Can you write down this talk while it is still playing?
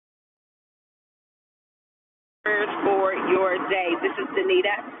Prayers for your day. This is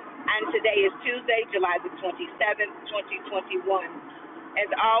Danita, and today is Tuesday, July the 27th, 2021. As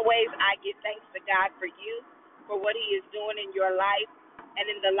always, I give thanks to God for you, for what He is doing in your life and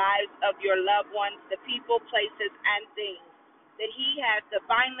in the lives of your loved ones, the people, places, and things that He has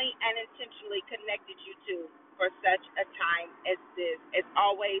divinely and intentionally connected you to for such a time as this. As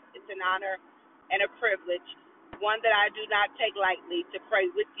always, it's an honor and a privilege, one that I do not take lightly, to pray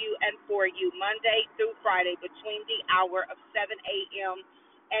with you and for you Monday through Friday between the hour of 7 a.m.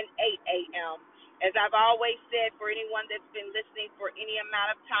 and 8 a.m. As I've always said, for anyone that's been listening for any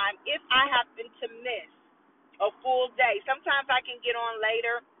amount of time, if I happen to miss a full day, sometimes I can get on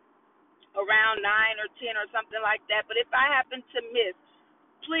later, around 9 or 10 or something like that, but if I happen to miss,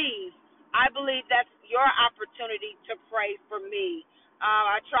 please, I believe that's your opportunity to pray for me.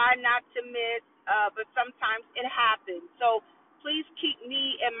 I try not to miss, but sometimes it happens. So please keep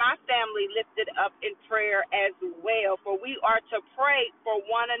me and my family lifted up in prayer as well, for we are to pray for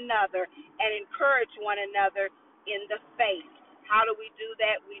one another and encourage one another in the faith. How do we do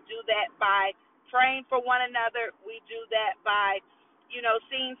that? We do that by praying for one another. We do that by,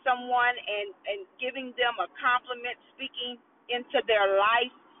 seeing someone and giving them a compliment, speaking into their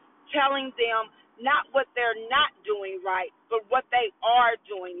life, telling them not what they're not doing right, but what they are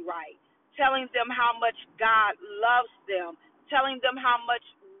doing right, telling them how much God loves them, telling them how much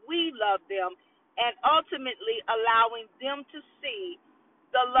we love them, and ultimately allowing them to see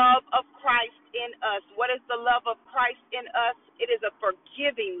the love of Christ in us. What is the love of Christ in us? It is a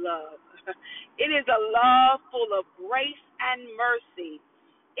forgiving love. It is a love full of grace and mercy.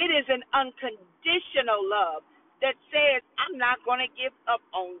 It is an unconditional love that says, I'm not going to give up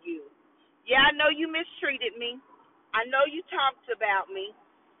on you. Yeah, I know you mistreated me. I know you talked about me.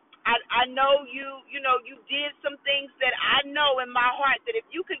 I know you did some things that I know in my heart that if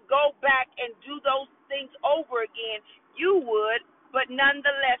you could go back and do those things over again, you would. But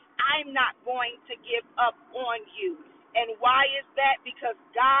nonetheless, I'm not going to give up on you. And why is that? Because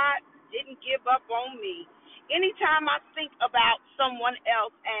God didn't give up on me. Anytime I think about someone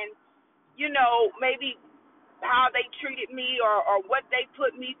else and, maybe how they treated me or what they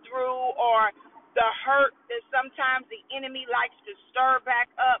put me through or the hurt that sometimes the enemy likes to stir back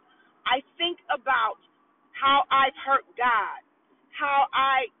up, I think about how I've hurt God, how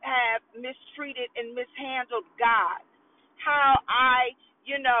I have mistreated and mishandled God, how I,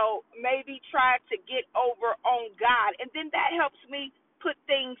 maybe tried to get over on God. And then that helps me put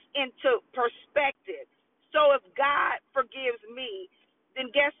things into perspective. So if God forgives me, then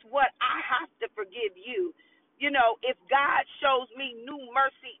guess what? I have to forgive you. If God shows me new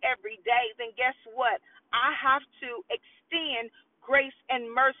mercy every day, then guess what? I have to extend grace and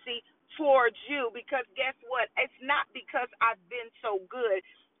mercy towards you, because guess what? It's not because I've been so good.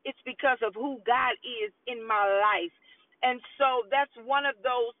 It's because of who God is in my life. And so that's one of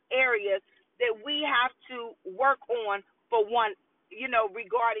those areas that we have to work on for one,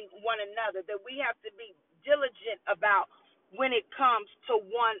 regarding one another, that we have to be diligent about when it comes to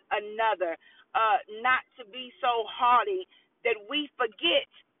one another. Not to be so haughty that we forget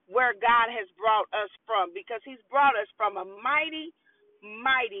where God has brought us from, because He's brought us from a mighty,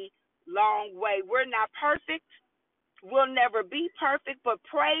 mighty long way. We're not perfect. We'll never be perfect, but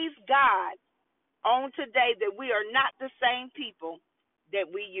praise God on today that we are not the same people that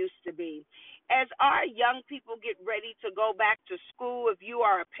we used to be. As our young people get ready to go back to school, if you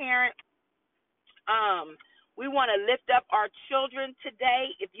are a parent, we want to lift up our children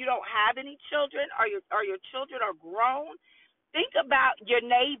today. If you don't have any children or your children are grown, think about your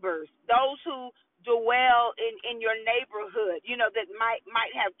neighbors, those who dwell in your neighborhood, that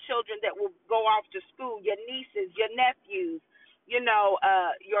might have children that will go off to school, your nieces, your nephews,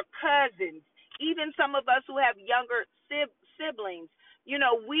 your cousins, even some of us who have younger siblings.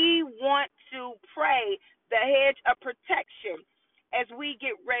 We want to pray the hedge of protection as we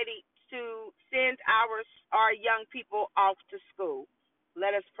get ready to send our young people off to school.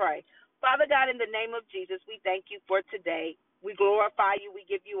 Let us pray. Father God, in the name of Jesus, we thank you for today. We glorify you. We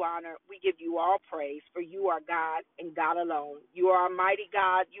give you honor. We give you all praise, for you are God and God alone. You are a mighty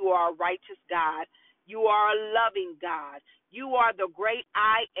God. You are a righteous God. You are a loving God. You are the great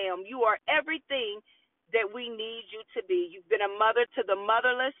I am. You are everything that we need you to be. You've been a mother to the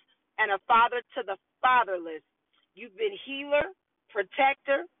motherless and a father to the fatherless. You've been healer,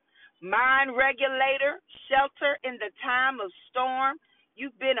 protector, mind regulator, shelter in the time of storm.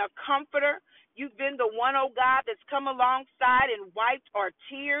 You've been a comforter. You've been the one, oh God, that's come alongside and wiped our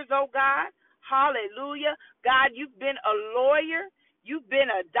tears, oh God. Hallelujah. God, you've been a lawyer. You've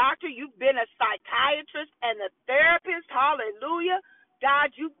been a doctor. You've been a psychiatrist and a therapist. Hallelujah.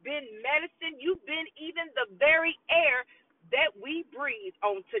 God, you've been medicine. You've been even the very air that we breathe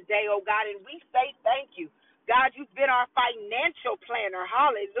on today, oh God, and we say thank you. God, you've been our financial planner.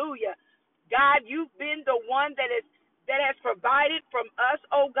 Hallelujah. God, you've been the one that has provided from us,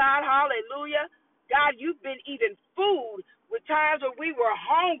 oh God. Hallelujah. God, you've been even food with times where we were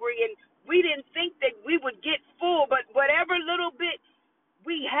hungry and we didn't think that we would get full, but whatever little bit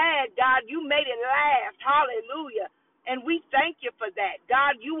we had, God, you made it last. Hallelujah. And we thank you for that.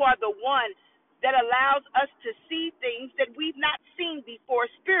 God, you are the one that allows us to see things that we've not seen before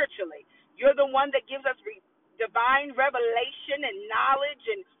spiritually. You're the one that gives us divine revelation and knowledge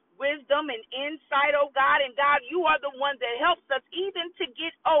and wisdom and insight, oh God. And God, you are the one that helps us even to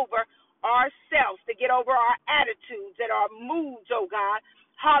get over ourselves, to get over our attitudes and our moods, oh God.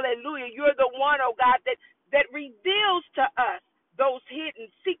 Hallelujah. You're the one, oh God, that reveals to us those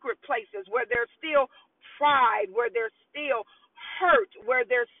hidden secret places where there's still pride, where there's still hurt, where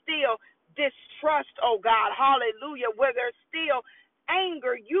there's still distrust, oh God, hallelujah, where there's still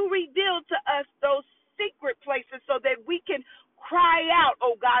anger. You reveal to us those secret places so that we can cry out,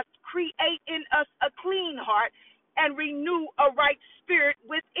 oh God, create in us a clean heart and renew a right spirit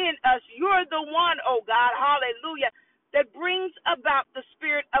within us. You're the one, oh God, hallelujah, that brings about the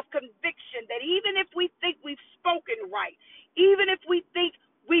spirit of conviction, that even if we think we've spoken right, even if we think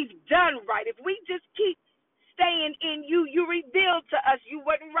we've done right, if we just keep staying in you, you reveal to us you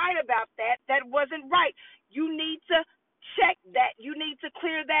wasn't right about that. That wasn't right. You need to check that. You need to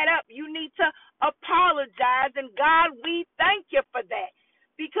clear that up. You need to apologize. And God, we thank you for that.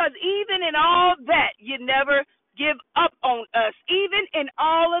 Because even in all that, you never give up on us. Even in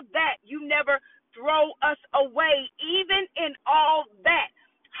all of that, you never throw us away. Even in all that,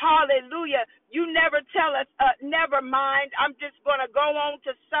 hallelujah, you never tell us, never mind, I'm just going to go on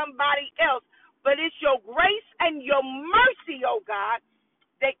to somebody else. But it's your grace and your mercy, oh God,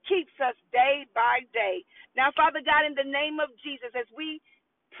 that keeps us day by day. Now, Father God, in the name of Jesus, as we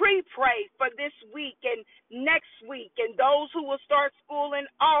pray for this week and next week and those who will start school in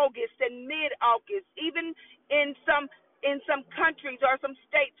August and mid-August, even in some countries or some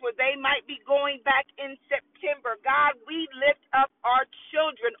states where they might be going back in September, God, we lift up our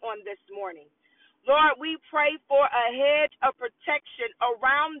children on this morning. Lord, we pray for a hedge of protection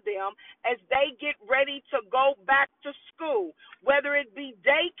around them as they get ready to go back to school, whether it be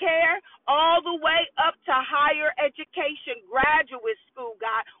daycare all the way up to higher education, graduate school,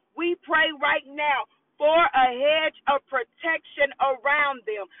 God. We pray right now for a hedge of protection around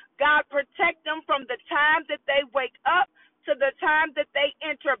them. God, protect them from the time that they wake up to the time that they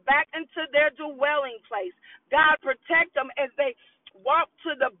enter back into their dwelling place. God, protect them as they walk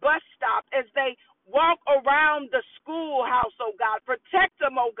to the bus stop, as they walk around the schoolhouse, oh God. Protect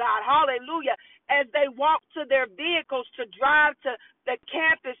them, oh God, hallelujah, as they walk to their vehicles to drive to the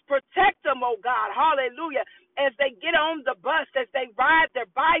campus. Protect them, oh God, hallelujah, as they get on the bus, as they ride their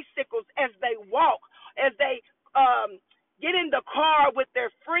bicycles, as they walk, as they get in the car with their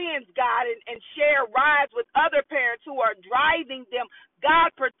friends, God, and share rides with other parents who are driving them.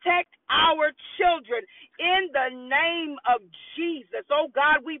 God, protect our children in the name of Jesus. Oh,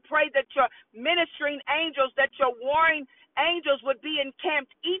 God, we pray that your ministering angels, that your warring angels would be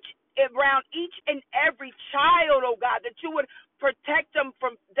encamped around each and every child, oh, God, that you would protect them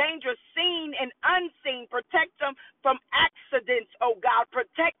from danger seen and unseen. Protect them from accidents, oh God.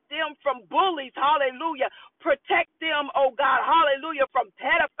 Protect them from bullies, hallelujah. Protect them, oh God, hallelujah, from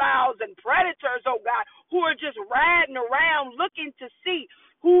pedophiles and predators, oh God, who are just riding around looking to see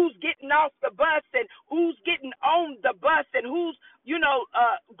who's getting off the bus and who's getting on the bus and who's,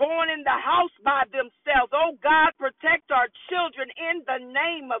 going in the house by themselves. Oh, God, protect our children in the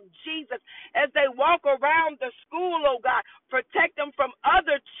name of Jesus as they walk around the school, oh, God. Protect them from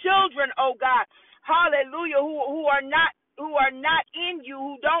other children, oh, God. Hallelujah, who are not in you,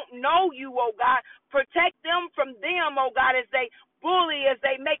 who don't know you, oh, God. Protect them from them, oh, God, as they bully, as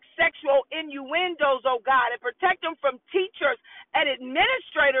they make sexual innuendos, oh, God. And protect them from teachers and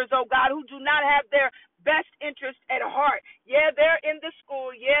administrators, oh, God, who do not have their best interest at heart. Yeah, they're in the school.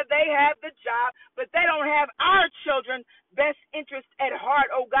 Yeah, they have the job, but they don't have our children's best interest at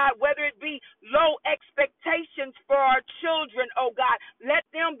heart, oh God, whether it be low expectations for our children, oh God. Let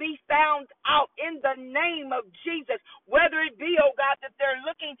them be found out in the name of Jesus, whether it be, oh God, that they're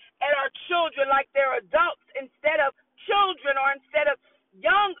looking at our children like they're adults instead of children, or instead of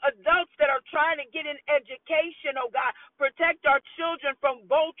young adults that are trying to get an education, oh God. Protect our children from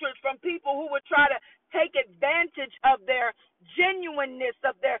vultures, from people who would try to take advantage of their genuineness,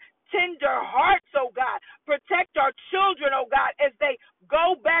 of their tender hearts, oh God. Protect our children, oh God, as they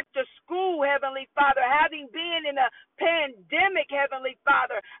go back to school, Heavenly Father, having been in a pandemic, Heavenly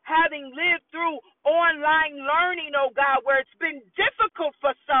Father, having lived through online learning, oh God, where it's been difficult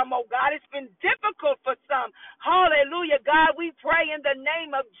for some, oh God. It's been difficult for some. Hallelujah, God, we pray in the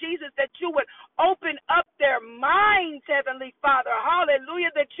name of Jesus that you would open up their minds, Heavenly Father.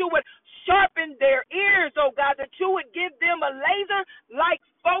 Hallelujah, that you would sharpen their ears, oh God, that you would give them a laser-like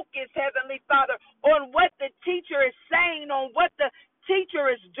focus, Heavenly Father, on what the teacher is saying, on what the teacher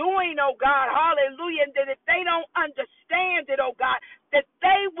is doing, oh God, hallelujah, and that if they don't understand it, oh God, that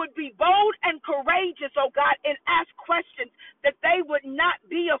they would be bold and courageous, oh God, and ask questions, that they would not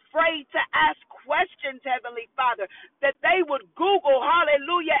be afraid to ask questions, Heavenly Father, that they would Google,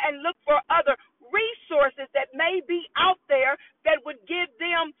 hallelujah, and look for other resources that may be out there that would give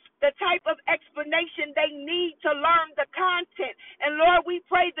them the type of explanation they need to learn the content. And Lord, we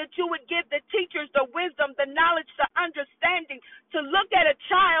pray that you would give the teachers the wisdom, the knowledge, the understanding to look at a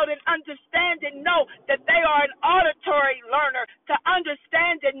child and understand and know that they are an auditory learner, to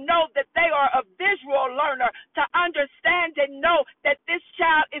understand and know that they are a visual learner, to understand and know that this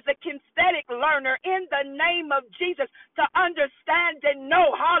child is a kinesthetic learner in the name of Jesus, to understand and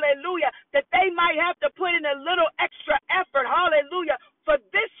know, hallelujah, that they might have to put in a little extra effort, hallelujah, for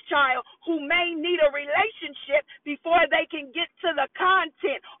this child who may need a relationship before they can get to the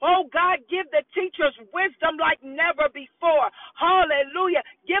content. Oh, God, give the teachers wisdom like never before. Hallelujah.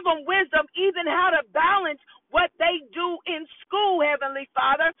 Give them wisdom even how to balance what they do in school, Heavenly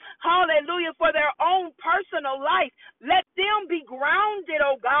Father. Hallelujah. For their own personal life. Let them be grounded,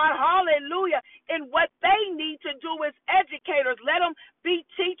 oh God. Hallelujah. In what they need to do as educators. Let them be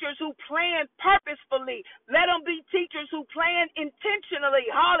teachers who plan purposefully. Let them be teachers who plan intentionally.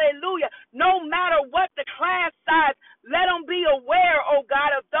 Hallelujah. No matter what the class size, let them be aware, oh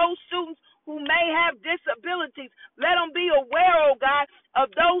God, of those students who may have disabilities. Let them be aware, oh God, of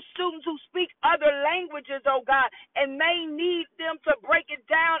those students who speak other languages, oh God, and may need them to break it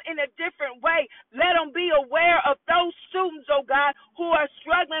down in a different way. Let them be aware of those students, oh God, who are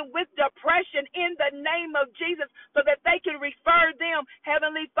struggling with depression in the name of Jesus, so that they can refer them,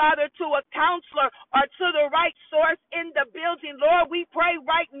 Heavenly Father, to a counselor or to the right source in the building. Lord, we pray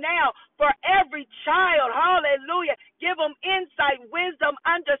right now for every child. Hallelujah. Give them insight, wisdom,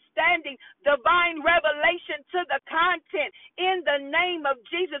 understanding, divine revelation to the content. In the name of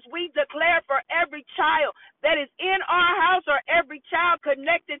Jesus, we declare for every child that is in our house or every child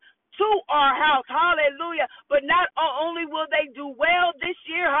connected to our house, hallelujah, but not only will they do well this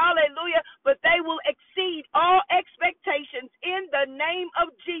year, hallelujah, but they will exceed all expectations in the name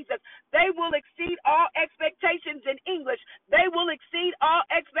of Jesus. They will exceed all expectations in English. They will exceed all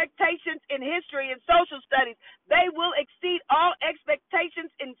expectations in history and social studies. They will exceed all expectations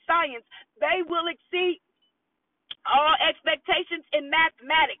in science. They will exceed all expectations in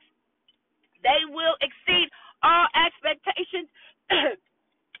mathematics. They will exceed all expectations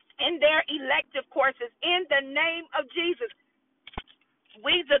in their elective courses. In the name of Jesus,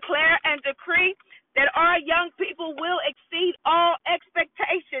 we declare and decree that our young people will exceed all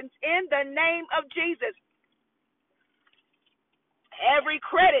expectations in the name of Jesus. Every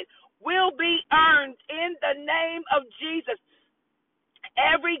credit will be earned in the name of Jesus.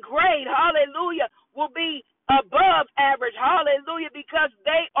 Every grade, hallelujah, will be above average, hallelujah, because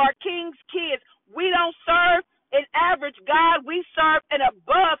they are King's kids. We don't serve an average God. We serve an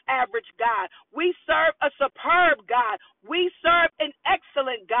above average God. We serve a superb God. We serve an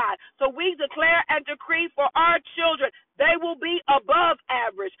excellent God. So we declare and decree for our children, they will be above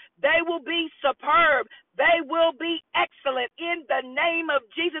average. They will be superb. They will be excellent in the name of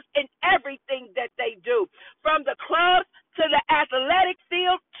Jesus in everything that they do, from the clubs to the athletic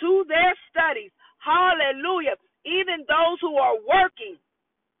field to their studies. Hallelujah. Even those who are working,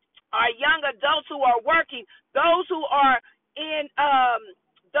 our young adults who are working, those who are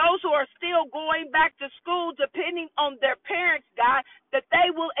still going back to school, depending on their parents, God, that they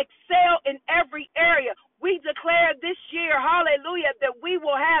will excel in every area. We declare this year, hallelujah, that we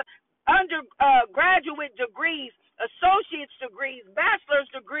will have undergraduate degrees, associate's degrees, bachelor's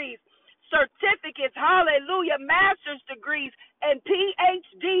degrees, certificates, hallelujah, master's degrees, and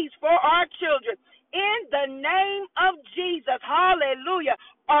PhDs for our children. In the name of Jesus, hallelujah,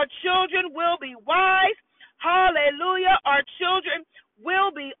 our children will be wise. Hallelujah. Our children